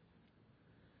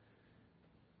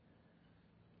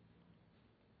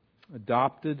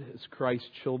 Adopted as Christ's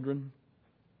children,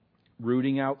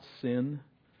 rooting out sin,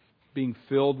 being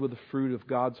filled with the fruit of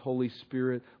God's Holy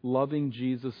Spirit, loving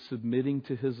Jesus, submitting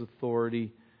to His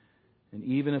authority, and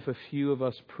even if a few of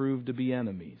us prove to be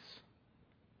enemies,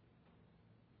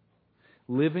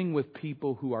 living with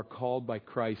people who are called by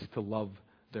Christ to love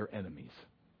their enemies.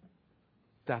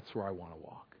 That's where I want to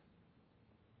walk.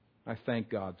 I thank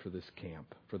God for this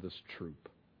camp, for this troop.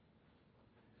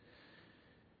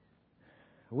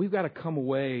 We've got to come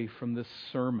away from this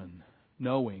sermon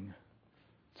knowing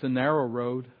it's a narrow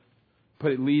road,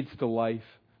 but it leads to life.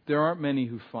 There aren't many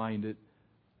who find it,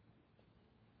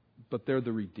 but they're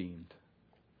the redeemed.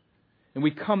 And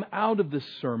we come out of this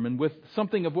sermon with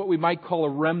something of what we might call a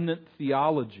remnant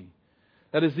theology.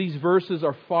 That is, these verses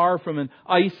are far from an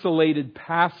isolated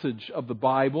passage of the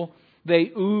Bible.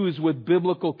 They ooze with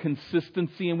biblical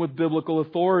consistency and with biblical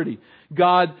authority.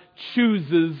 God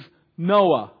chooses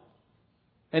Noah,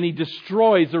 and He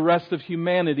destroys the rest of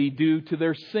humanity due to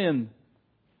their sin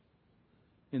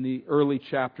in the early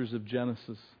chapters of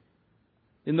Genesis.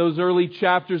 In those early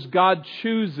chapters, God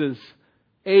chooses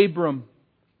Abram.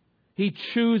 He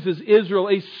chooses Israel,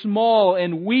 a small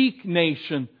and weak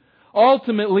nation,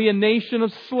 ultimately a nation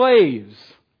of slaves.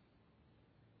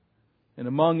 And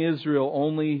among Israel,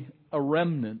 only a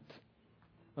remnant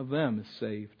of them is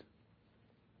saved.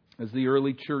 As the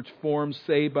early church forms,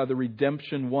 saved by the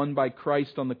redemption won by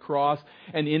Christ on the cross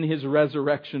and in His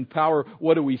resurrection power,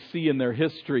 what do we see in their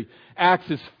history? Acts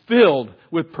is filled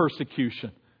with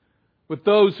persecution, with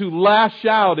those who lash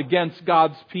out against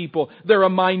God's people. They're a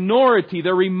minority.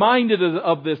 They're reminded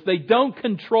of this. They don't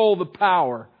control the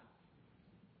power,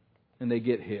 and they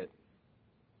get hit.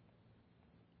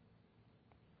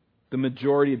 The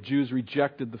majority of Jews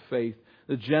rejected the faith.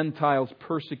 The Gentiles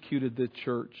persecuted the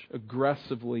church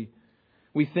aggressively.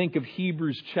 We think of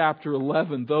Hebrews chapter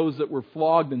 11, those that were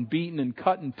flogged and beaten and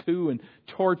cut in two and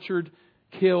tortured,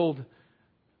 killed,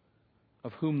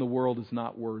 of whom the world is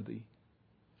not worthy.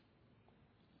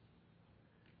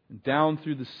 And down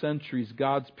through the centuries,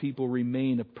 God's people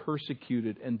remain a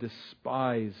persecuted and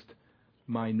despised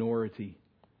minority.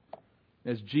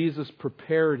 As Jesus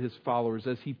prepared His followers,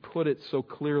 as He put it so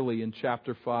clearly in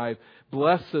chapter 5,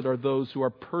 blessed are those who are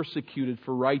persecuted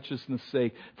for righteousness'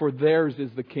 sake, for theirs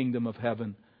is the kingdom of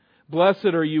heaven. Blessed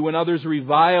are you when others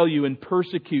revile you and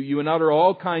persecute you and utter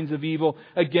all kinds of evil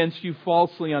against you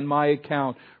falsely on my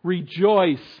account.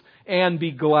 Rejoice and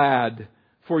be glad,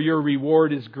 for your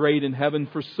reward is great in heaven,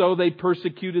 for so they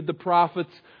persecuted the prophets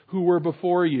who were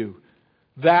before you.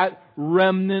 That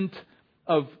remnant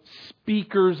of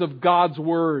speakers of God's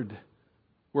Word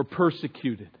were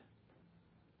persecuted.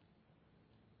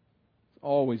 It's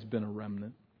always been a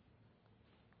remnant.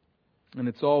 And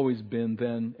it's always been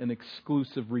then an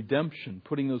exclusive redemption.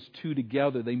 Putting those two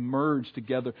together, they merge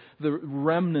together. The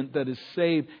remnant that is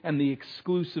saved and the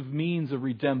exclusive means of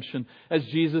redemption. As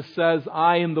Jesus says,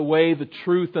 I am the way, the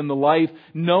truth, and the life.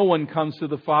 No one comes to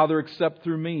the Father except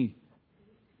through me.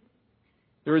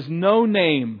 There is no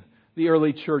name, the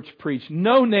early church preached,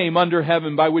 no name under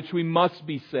heaven by which we must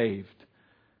be saved.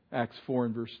 Acts 4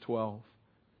 and verse 12.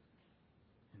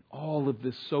 All of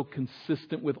this so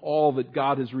consistent with all that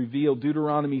God has revealed.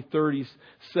 Deuteronomy 30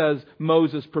 says,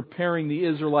 Moses preparing the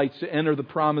Israelites to enter the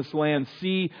promised land.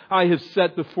 See, I have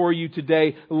set before you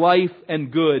today life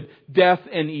and good, death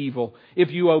and evil.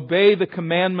 If you obey the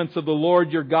commandments of the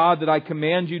Lord your God that I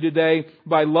command you today,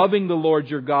 by loving the Lord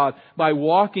your God, by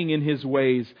walking in His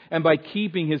ways, and by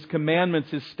keeping His commandments,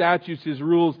 His statutes, His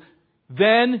rules,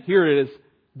 then, here it is,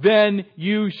 then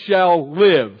you shall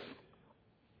live.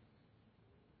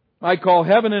 I call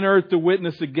heaven and earth to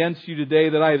witness against you today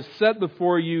that I have set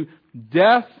before you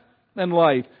death and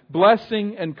life,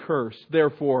 blessing and curse.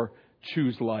 Therefore,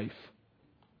 choose life.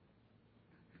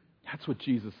 That's what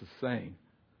Jesus is saying.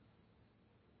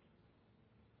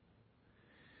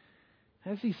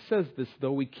 As He says this,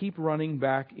 though, we keep running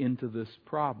back into this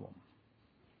problem.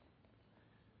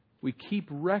 We keep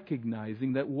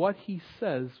recognizing that what He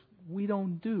says, we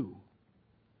don't do.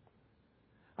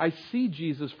 I see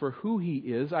Jesus for who He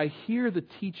is. I hear the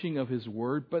teaching of His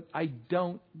Word, but I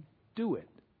don't do it.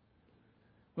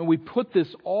 When we put this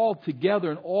all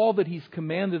together and all that He's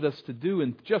commanded us to do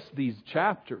in just these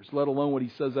chapters, let alone what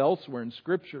He says elsewhere in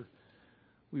Scripture,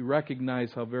 we recognize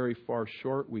how very far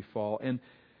short we fall. And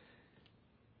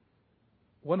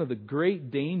one of the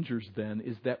great dangers then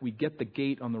is that we get the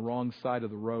gate on the wrong side of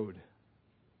the road.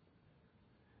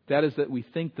 That is that we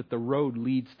think that the road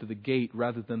leads to the gate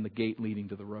rather than the gate leading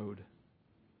to the road.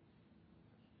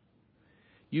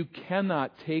 You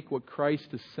cannot take what Christ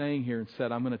is saying here and say,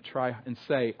 I'm going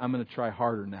to try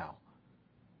harder now.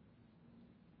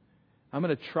 I'm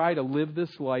going to try to live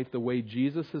this life the way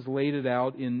Jesus has laid it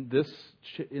out in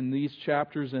these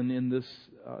chapters and in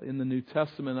the New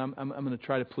Testament. I'm going to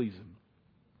try to please Him.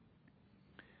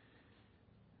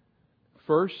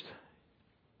 First,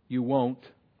 you won't.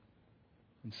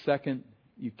 And second,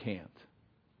 you can't.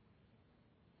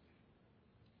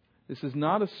 This is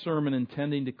not a sermon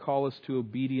intending to call us to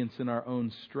obedience in our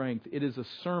own strength. It is a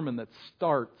sermon that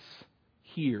starts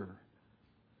here.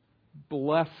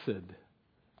 Blessed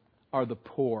are the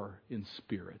poor in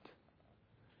spirit.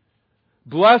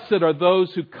 Blessed are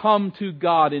those who come to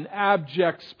God in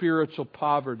abject spiritual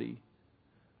poverty.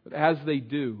 But as they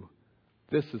do,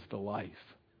 this is the life.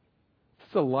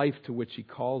 It's the life to which He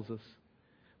calls us.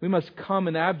 We must come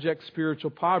in abject spiritual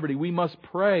poverty. We must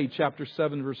pray, chapter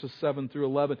 7, verses 7 through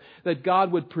 11, that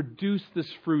God would produce this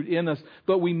fruit in us.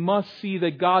 But we must see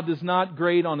that God does not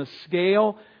grade on a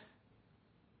scale.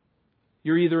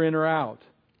 You're either in or out.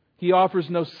 He offers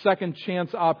no second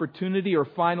chance opportunity or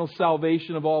final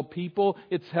salvation of all people.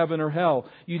 It's heaven or hell.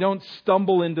 You don't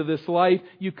stumble into this life.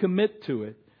 You commit to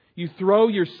it. You throw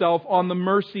yourself on the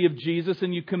mercy of Jesus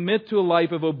and you commit to a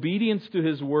life of obedience to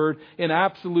His Word in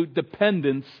absolute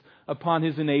dependence upon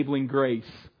His enabling grace.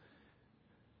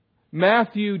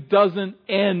 Matthew doesn't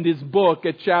end his book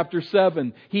at chapter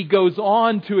 7. He goes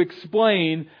on to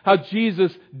explain how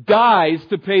Jesus dies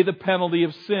to pay the penalty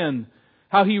of sin.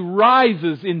 How He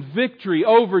rises in victory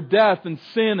over death and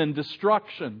sin and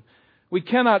destruction. We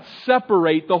cannot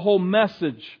separate the whole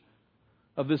message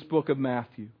of this book of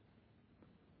Matthew.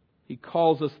 He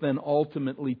calls us then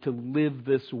ultimately to live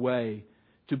this way,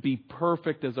 to be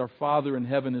perfect as our Father in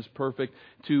heaven is perfect,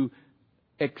 to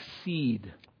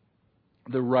exceed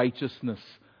the righteousness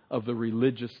of the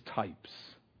religious types.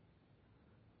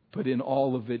 But in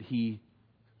all of it, He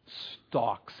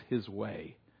stalks His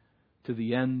way to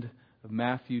the end of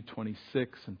Matthew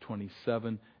 26 and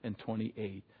 27 and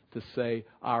 28 to say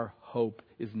our hope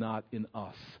is not in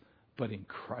us, but in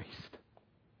Christ.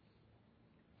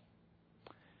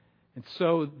 And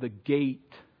so the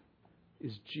gate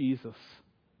is Jesus.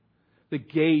 The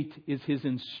gate is His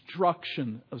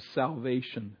instruction of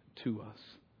salvation to us.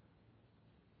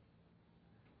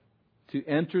 To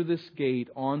enter this gate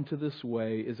onto this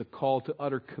way is a call to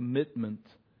utter commitment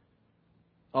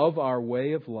of our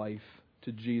way of life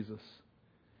to Jesus.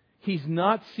 He's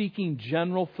not seeking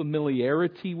general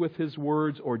familiarity with His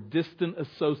words or distant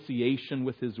association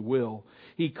with His will.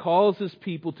 He calls His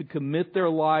people to commit their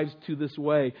lives to this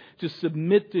way, to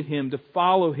submit to Him, to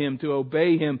follow Him, to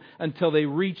obey Him until they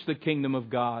reach the kingdom of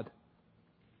God.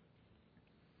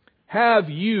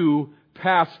 Have you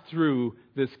passed through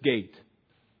this gate?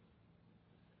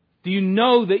 Do you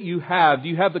know that you have? Do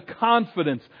you have the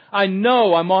confidence? I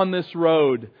know I'm on this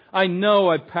road. I know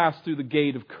I've passed through the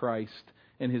gate of Christ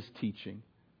and His teaching.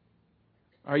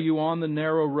 Are you on the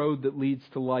narrow road that leads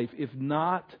to life? If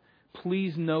not,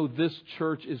 please know this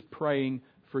church is praying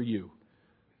for you.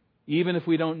 Even if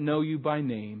we don't know you by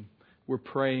name, we're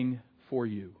praying for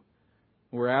you.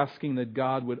 We're asking that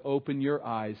God would open your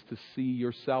eyes to see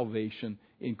your salvation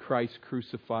in Christ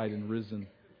crucified and risen,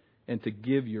 and to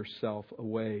give yourself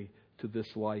away to this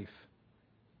life.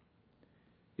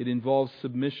 It involves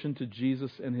submission to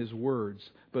Jesus and His words,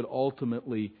 but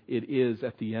ultimately it is,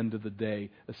 at the end of the day,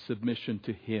 a submission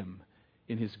to Him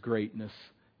in His greatness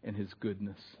and His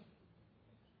goodness.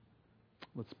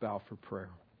 Let's bow for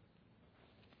prayer.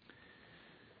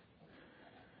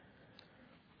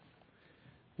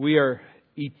 We are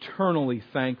eternally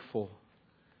thankful,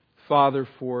 Father,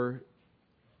 for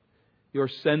Your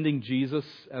sending Jesus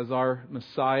as our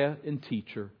Messiah and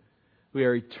teacher. We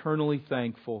are eternally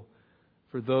thankful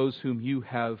for those whom You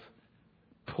have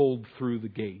pulled through the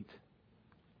gate.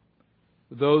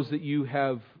 Those that You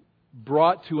have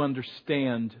brought to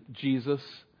understand Jesus,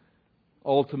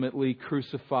 ultimately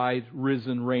crucified,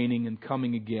 risen, reigning, and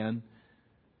coming again.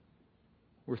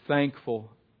 We're thankful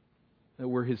that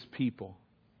we're His people.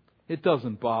 It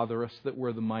doesn't bother us that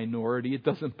we're the minority. It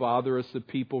doesn't bother us that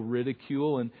people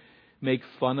ridicule and make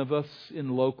fun of us in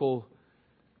local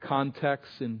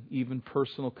contexts and even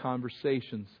personal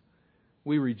conversations.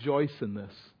 We rejoice in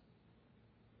this.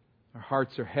 Our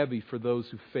hearts are heavy for those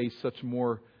who face such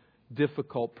more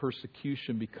difficult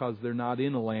persecution because they're not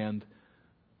in a land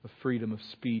of freedom of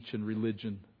speech and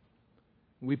religion.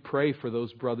 We pray for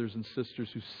those brothers and sisters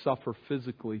who suffer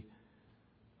physically.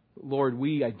 Lord,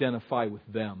 we identify with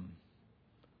them.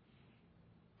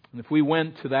 And if we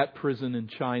went to that prison in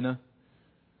China,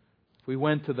 if we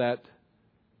went to that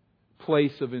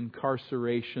place of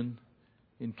incarceration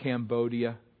in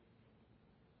Cambodia,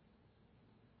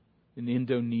 in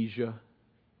Indonesia,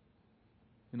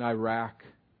 in Iraq,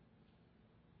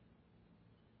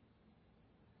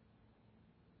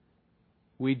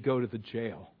 we'd go to the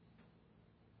jail.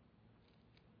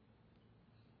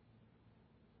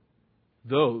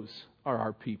 Those are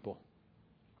our people.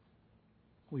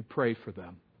 We pray for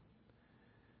them.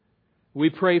 We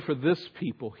pray for this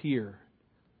people here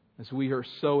as we are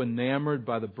so enamored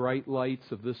by the bright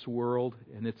lights of this world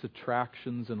and its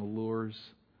attractions and allures.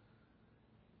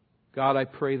 God, I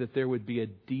pray that there would be a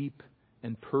deep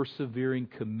and persevering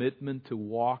commitment to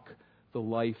walk the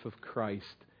life of Christ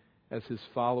as His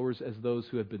followers, as those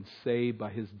who have been saved by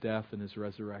His death and His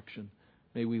resurrection.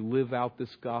 May we live out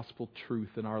this gospel truth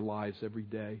in our lives every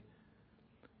day.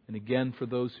 And again, for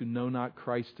those who know not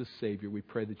Christ as Savior, we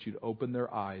pray that You'd open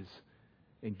their eyes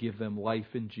and give them life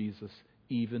in Jesus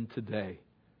even today.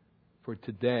 For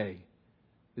today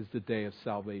is the day of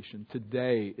salvation.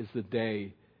 Today is the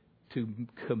day to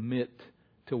commit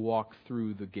to walk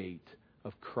through the gate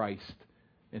of Christ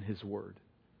and His Word.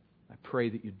 I pray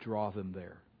that You draw them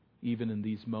there, even in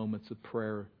these moments of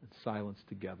prayer and silence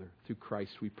together. Through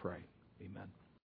Christ we pray. Amen.